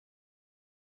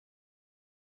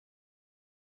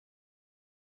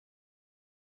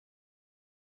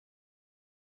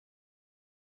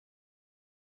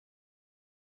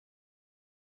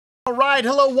All right,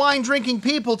 hello wine drinking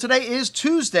people. Today is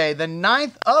Tuesday, the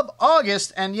 9th of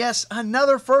August, and yes,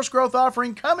 another first growth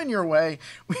offering coming your way.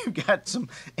 We've got some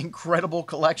incredible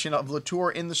collection of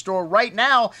Latour in the store right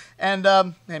now, and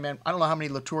hey man, I don't know how many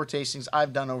Latour tastings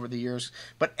I've done over the years,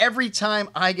 but every time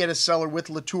I get a cellar with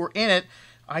Latour in it,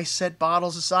 I set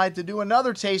bottles aside to do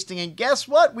another tasting, and guess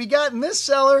what we got in this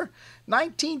cellar?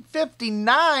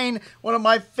 1959, one of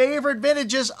my favorite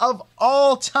vintages of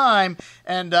all time.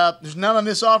 And there's none on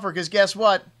this offer because guess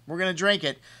what? We're going to drink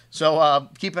it. So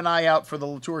keep an eye out for the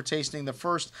Latour tasting, the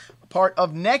first part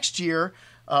of next year,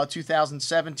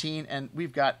 2017. And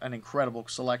we've got an incredible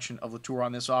selection of Latour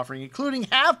on this offering, including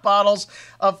half bottles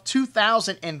of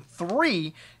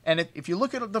 2003. And if you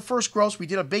look at the first gross, we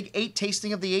did a big 8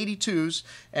 tasting of the 82s.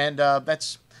 And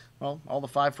that's... well, all the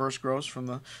 5 first grows from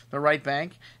the right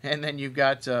bank. And then you've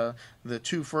got the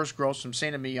 2 first grows from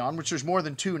Saint-Emilion, which there's more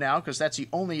than 2 now because that's the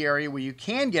only area where you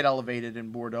can get elevated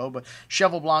in Bordeaux. But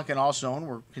Cheval Blanc and Ausone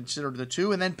were considered the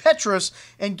 2. And then Petrus,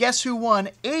 and guess who won?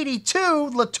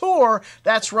 82 Latour.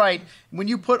 That's right. When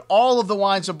you put all of the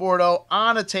wines of Bordeaux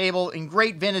on a table in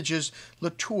great vintages,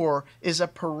 Latour is a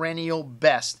perennial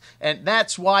best. And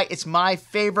that's why it's my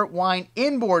favorite wine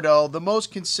in Bordeaux, the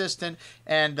most consistent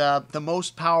and the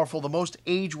most powerful, the most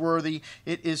age-worthy.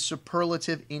 It is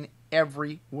superlative in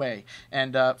every way.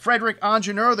 And Frederick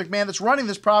Ingenieur, the man that's running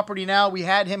this property now, we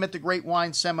had him at the Great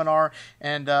Wine Seminar,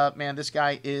 and man, this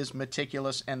guy is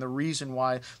meticulous, and the reason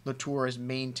why Latour has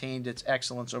maintained its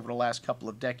excellence over the last couple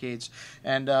of decades.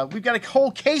 And we've got a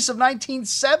whole case of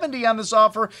 1970 on this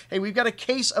offer. Hey, we've got a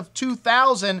case of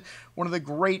 2000, one of the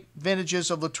great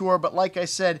vintages of Latour, but like I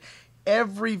said,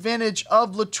 every vintage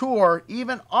of Latour,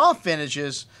 even off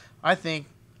vintages,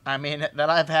 that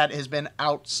I've had has been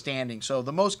outstanding. So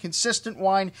the most consistent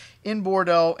wine in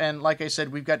Bordeaux, and like I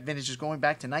said, we've got vintages going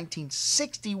back to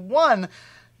 1961.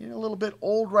 A little bit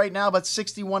old right now, but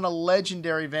 61, a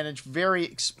legendary vintage, very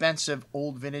expensive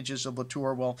old vintages of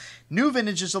Latour. Well, new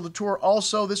vintages of Latour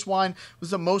also. This wine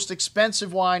was the most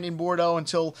expensive wine in Bordeaux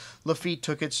until Lafite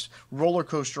took its roller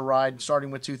coaster ride, starting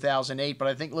with 2008. But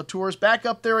I think Latour is back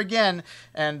up there again.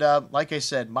 And like I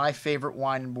said, my favorite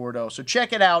wine in Bordeaux. So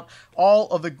check it out. All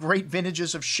of the great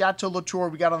vintages of Chateau Latour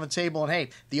we got on the table. And hey,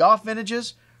 the off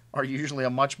vintages are usually a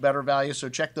much better value, so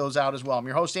check those out as well. I'm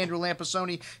your host, Andrew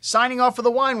Lampasoni, signing off for the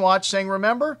Wine Watch, saying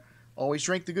remember, always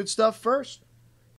drink the good stuff first.